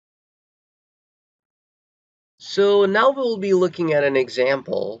So now we'll be looking at an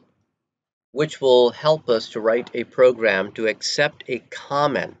example which will help us to write a program to accept a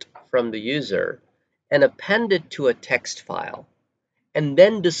comment from the user and append it to a text file, and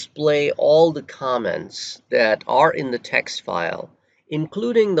then display all the comments that are in the text file,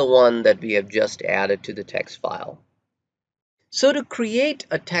 including the one that we have just added to the text file. So to create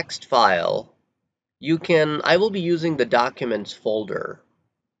a text file, I will be using the Documents folder,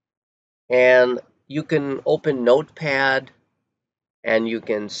 and you can open Notepad and you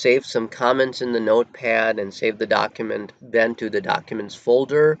can save some comments in the Notepad and save the document then to the Documents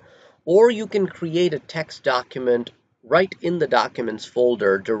folder, or you can create a text document right in the Documents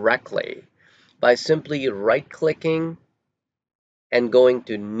folder directly by simply right-clicking and going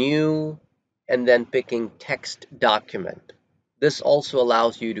to New and then picking Text Document. This also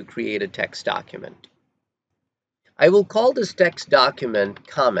allows you to create a text document. I will call this text document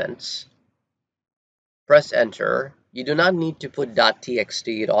Comments. Press Enter. You do not need to put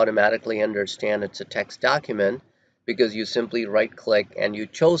 .txt. It automatically understands it's a text document because you simply right-click and you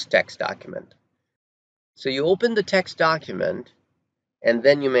chose text document. So you open the text document, and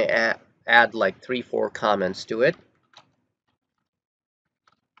then you may add like 3-4 comments to it.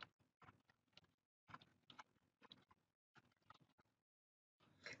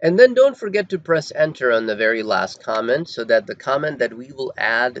 And then don't forget to press Enter on the very last comment so that the comment that we will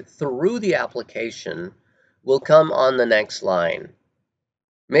add through the application will come on the next line.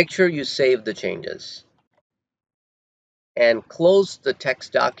 Make sure you save the changes and close the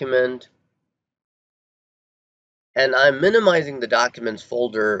text document. And I'm minimizing the Documents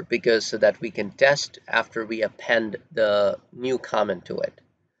folder so that we can test after we append the new comment to it.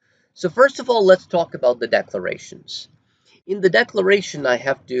 So first of all, let's talk about the declarations. In the declaration, I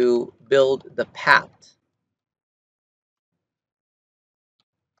have to build the path.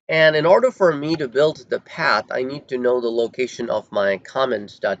 And in order for me to build the path, I need to know the location of my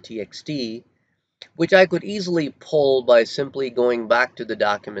comments.txt, which I could easily pull by simply going back to the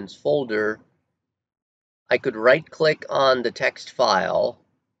Documents folder. I could right-click on the text file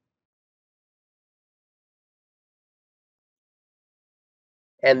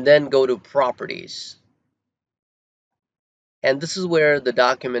and then go to Properties. And this is where the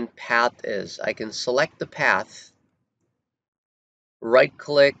document path is. I can select the path,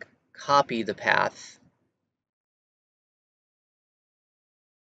 right-click, copy the path,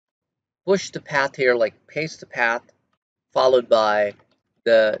 push the path here, like paste the path, followed by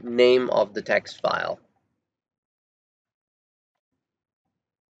the name of the text file.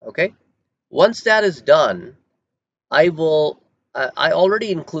 Okay? Once that is done, I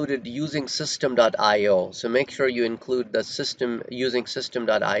already included using system.io, so make sure you include the system using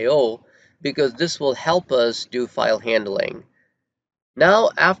system.io because this will help us do file handling. Now,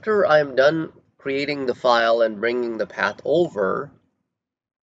 after I'm done creating the file and bringing the path over,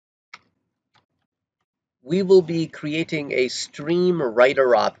 we will be creating a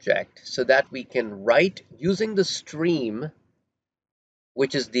StreamWriter object so that we can write using the stream,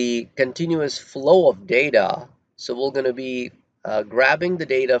 which is the continuous flow of data. So we're going to be grabbing the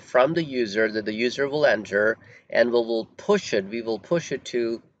data from the user that the user will enter, and we will push it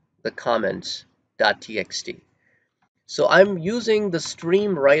to the comments.txt. So I'm using the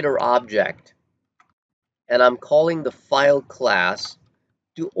StreamWriter object, and I'm calling the file class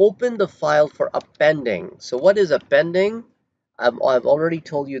to open the file for appending. So what is appending? I've already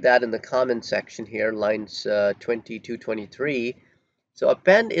told you that in the comment section here, lines 22, 23. So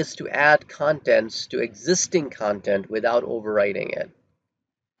append is to add contents to existing content without overwriting it.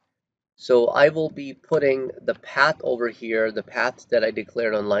 So I will be putting the path over here, the path that I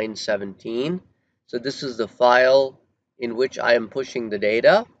declared on line 17. So this is the file in which I am pushing the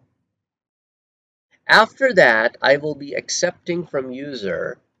data. After that, I will be accepting from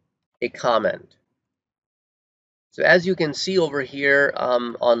user a comment. So as you can see over here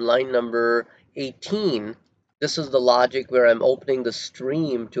on line number 18, this is the logic where I'm opening the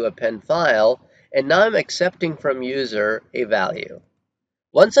stream to append file, and now I'm accepting from user a value.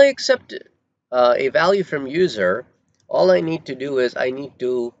 Once I accept a value from user, all I need to do is I need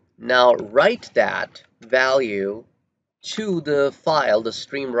to now write that value to the file the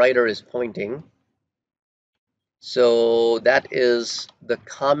StreamWriter is pointing. So that is the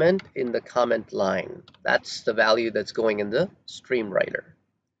comment in the comment line. That's the value that's going in the StreamWriter.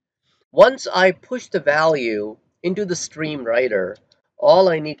 Once I push the value into the StreamWriter, all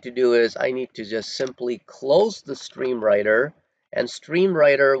I need to do is I need to just simply close the StreamWriter, and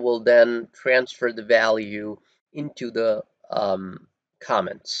StreamWriter will then transfer the value into the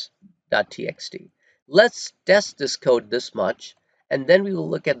comments.txt. Let's test this code this much. And then we will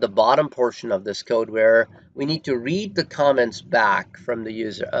look at the bottom portion of this code where we need to read the comments back from the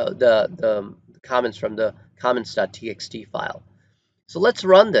user, the comments from the comments.txt file. So let's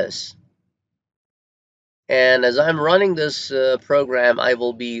run this. And as I'm running this program, I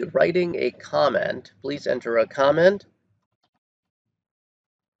will be writing a comment. Please enter a comment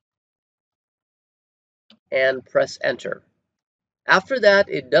and press enter. After that,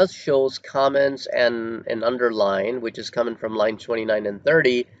 it does shows comments and an underline, which is coming from line 29 and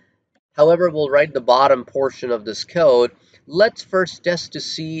 30. However, we'll write the bottom portion of this code. Let's first test to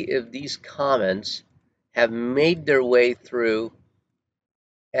see if these comments have made their way through.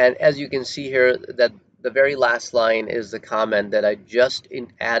 And as you can see here, that the very last line is the comment that I just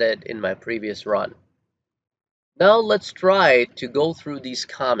added in my previous run. Now let's try to go through these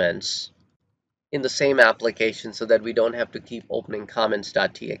comments in the same application so that we don't have to keep opening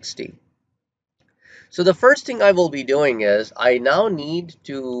comments.txt. So the first thing I will be doing is I now need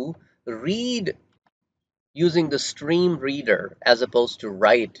to read using the StreamReader as opposed to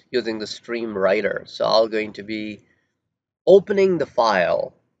write using the StreamWriter. So I'm going to be opening the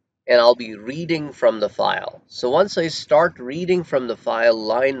file and I'll be reading from the file. So once I start reading from the file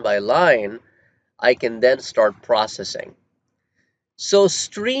line by line, I can then start processing. So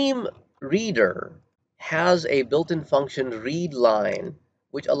StreamReader has a built-in function readLine,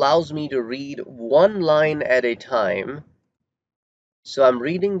 which allows me to read one line at a time. So I'm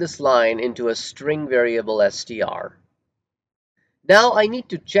reading this line into a string variable str. Now I need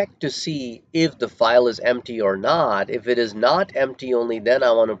to check to see if the file is empty or not. If it is not empty, only then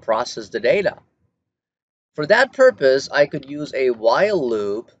I want to process the data. For that purpose, I could use a while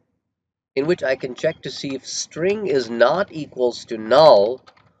loop in which I can check to see if string is not equals to null.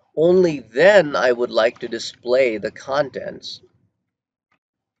 Only then I would like to display the contents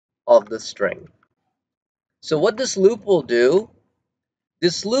of the string. So what this loop will do,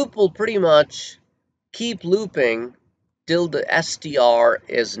 this loop will pretty much keep looping till the str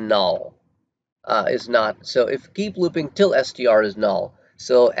is null. Is not. So if keep looping till str is null.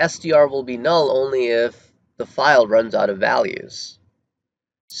 So str will be null only if the file runs out of values.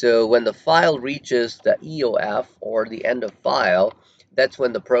 So when the file reaches the EOF or the end of file, that's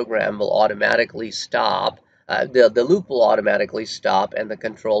when the program will automatically stop. The loop will automatically stop and the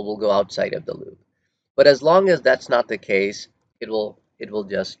control will go outside of the loop. But as long as that's not the case, it will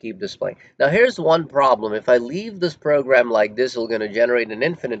just keep displaying. Now here's one problem. If I leave this program like this, it's going to generate an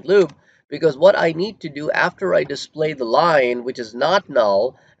infinite loop, because what I need to do after I display the line, which is not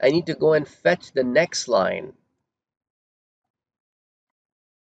null, I need to go and fetch the next line.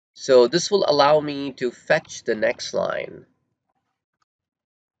 So this will allow me to fetch the next line.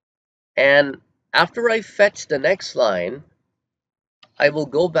 And after I fetch the next line, I will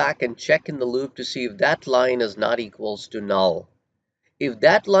go back and check in the loop to see if that line is not equals to null. If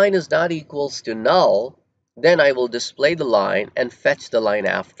that line is not equals to null, then I will display the line and fetch the line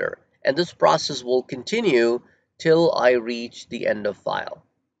after. And this process will continue till I reach the end of file.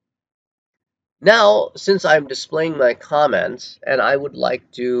 Now, since I'm displaying my comments and I would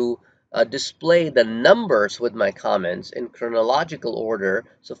like to display the numbers with my comments in chronological order,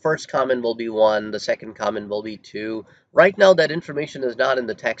 so first comment will be 1, the second comment will be 2. Right now that information is not in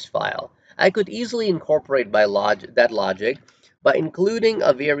the text file. I could easily incorporate that logic by including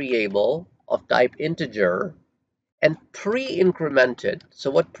a variable of type integer and pre-incremented.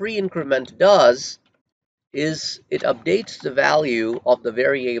 So what pre-increment does is it updates the value of the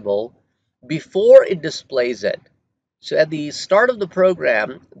variable before it displays it. So at the start of the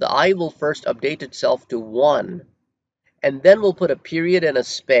program, the I will first update itself to 1, and then we'll put a period and a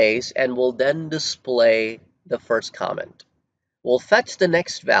space, and we'll then display the first comment. We'll fetch the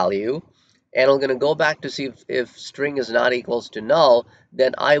next value, and I'm going to go back to see if string is not equals to null.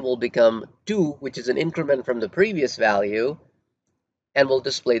 Then I will become 2, which is an increment from the previous value, and we'll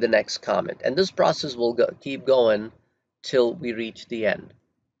display the next comment. And this process will keep going till we reach the end.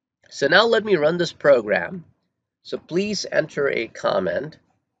 So now let me run this program. So please enter a comment.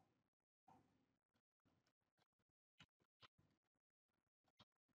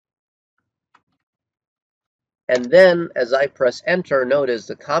 And then as I press enter, notice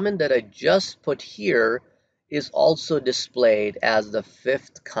the comment that I just put here is also displayed as the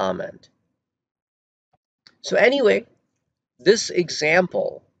 5th comment. So anyway, this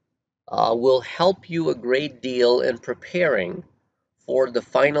example will help you a great deal in preparing for the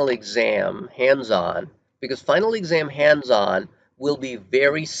final exam hands-on, because final exam hands-on will be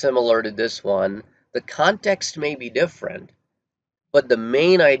very similar to this one. The context may be different, but the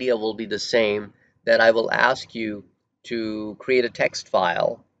main idea will be the same, that I will ask you to create a text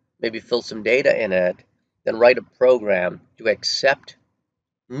file, maybe fill some data in it, then write a program to accept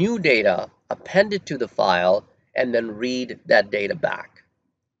new data, append it to the file, and then read that data back.